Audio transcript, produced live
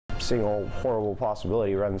single horrible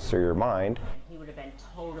possibility runs through your mind. He would have been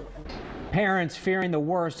totally... Parents fearing the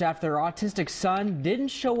worst after their autistic son didn't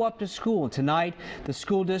show up to school. Tonight, the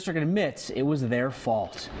school district admits it was their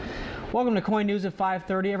fault. Welcome to KOIN News at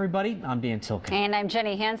 5:30, everybody. I'm Dan Tilken. And I'm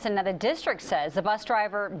Jenny Hansen. Now, the district says the bus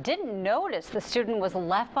driver didn't notice the student was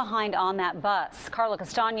left behind on that bus. Carla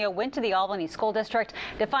Castano went to the Albany School District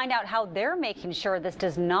to find out how they're making sure this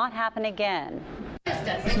does not happen again.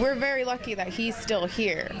 We're very lucky that he's still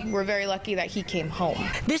here. We're very lucky that he came home.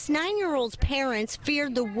 This 9-year-old's parents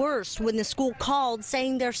feared the worst when the school called,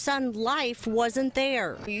 saying their son's life wasn't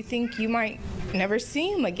there. You think you might never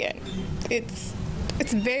see him again. It's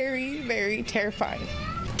very, very terrifying.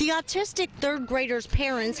 The autistic third grader's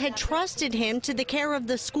parents had trusted him to the care of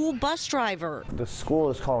the school bus driver. The school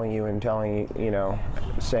is calling you and telling you,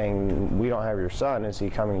 saying, we don't have your son, is he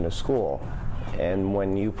coming to school? And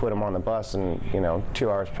when you put him on the bus and 2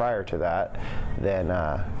 hours prior to that, then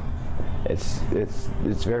it's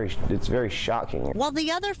very shocking. While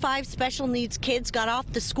the other 5 special needs kids got off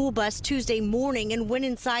the school bus Tuesday morning and went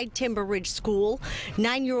inside Timber Ridge School,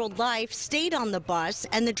 9-year-old Life stayed on the bus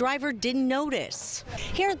and the driver didn't notice.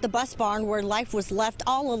 Here at the bus barn, where Life was left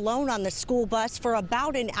all alone on the school bus for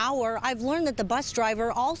about an hour, I've learned that the bus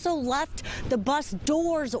driver also left the bus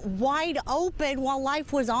doors wide open while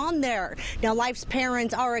Life was on there. Now, Life's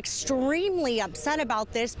parents are extremely upset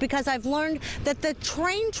about this because I've learned that the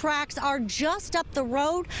train tracks are just up the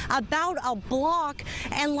road about a block,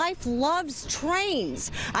 and Life loves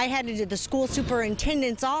trains. I headed to the school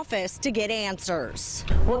superintendent's office to get answers.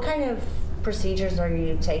 What kind of procedures are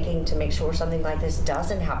you taking to make sure something like this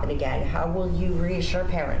doesn't happen again? How will you reassure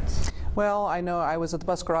parents? Well, I know I was at the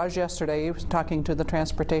bus garage yesterday talking to the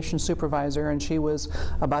transportation supervisor, and she was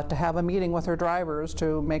about to have a meeting with her drivers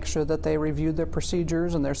to make sure that they reviewed their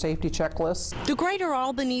procedures and their safety checklists. The Greater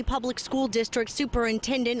Albany Public School District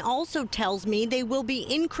Superintendent also tells me they will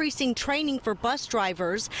be increasing training for bus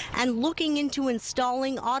drivers and looking into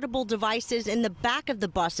installing audible devices in the back of the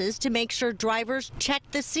buses to make sure drivers check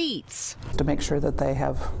the seats. To make sure that they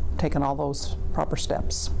have taken all those proper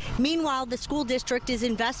steps. Meanwhile, the school district is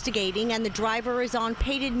investigating and the driver is on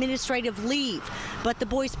paid administrative leave. But the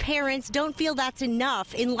boy's parents don't feel that's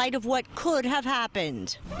enough in light of what could have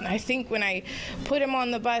happened. I think when I put him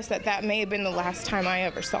on the bus that may have been the last time I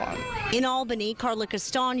ever saw him. In Albany, Carla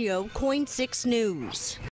Castano, KOIN 6 News.